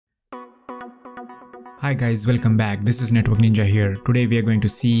Hi guys, welcome back. This is Network Ninja here. Today we are going to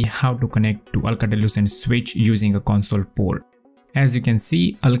see how to connect to Alcatel Lucent Switch using a console port. As you can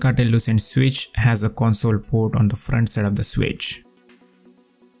see, Alcatel Lucent Switch has a console port on the front side of the switch.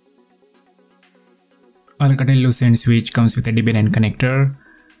 Alcatel Lucent Switch comes with a DB9 connector.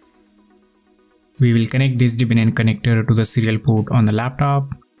 We will connect this DB9 connector to the serial port on the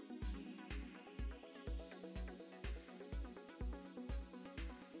laptop.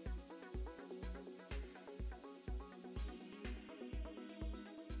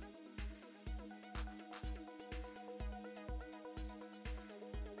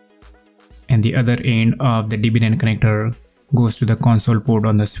 And the other end of the DB9 connector goes to the console port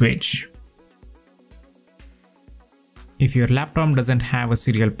on the switch. If your laptop doesn't have a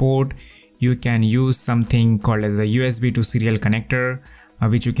serial port, you can use something called as a USB to serial connector,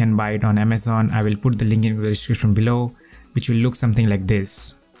 which you can buy it on Amazon. I will put the link in the description below, which will look something like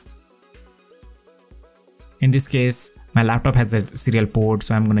this. In this case, my laptop has a serial port,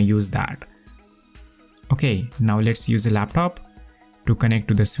 so I'm gonna use that. Okay, now let's use a laptop to connect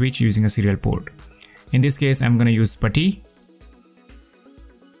to the switch using a serial port. In this case, I'm gonna use putty.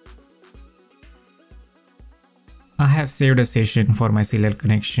 I have saved a session for my serial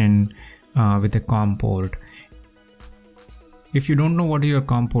connection with a COM port. If you don't know what your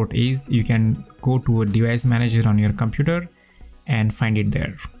COM port is, you can go to a device manager on your computer and find it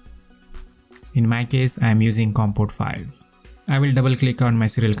there. In my case, I am using COM port 5. I will double click on my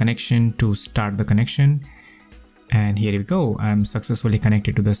serial connection to start the connection. And here we go, I am successfully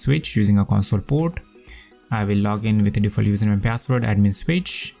connected to the switch using a console port. I will log in with the default username and password admin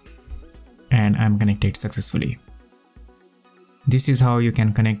switch, and I am connected successfully. This is how you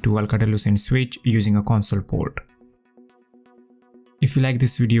can connect to Alcatel Lucent Switch using a console port. If you like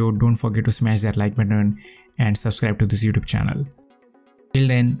this video, don't forget to smash that like button and subscribe to this YouTube channel. Till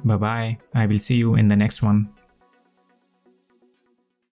then, bye bye. I will see you in the next one.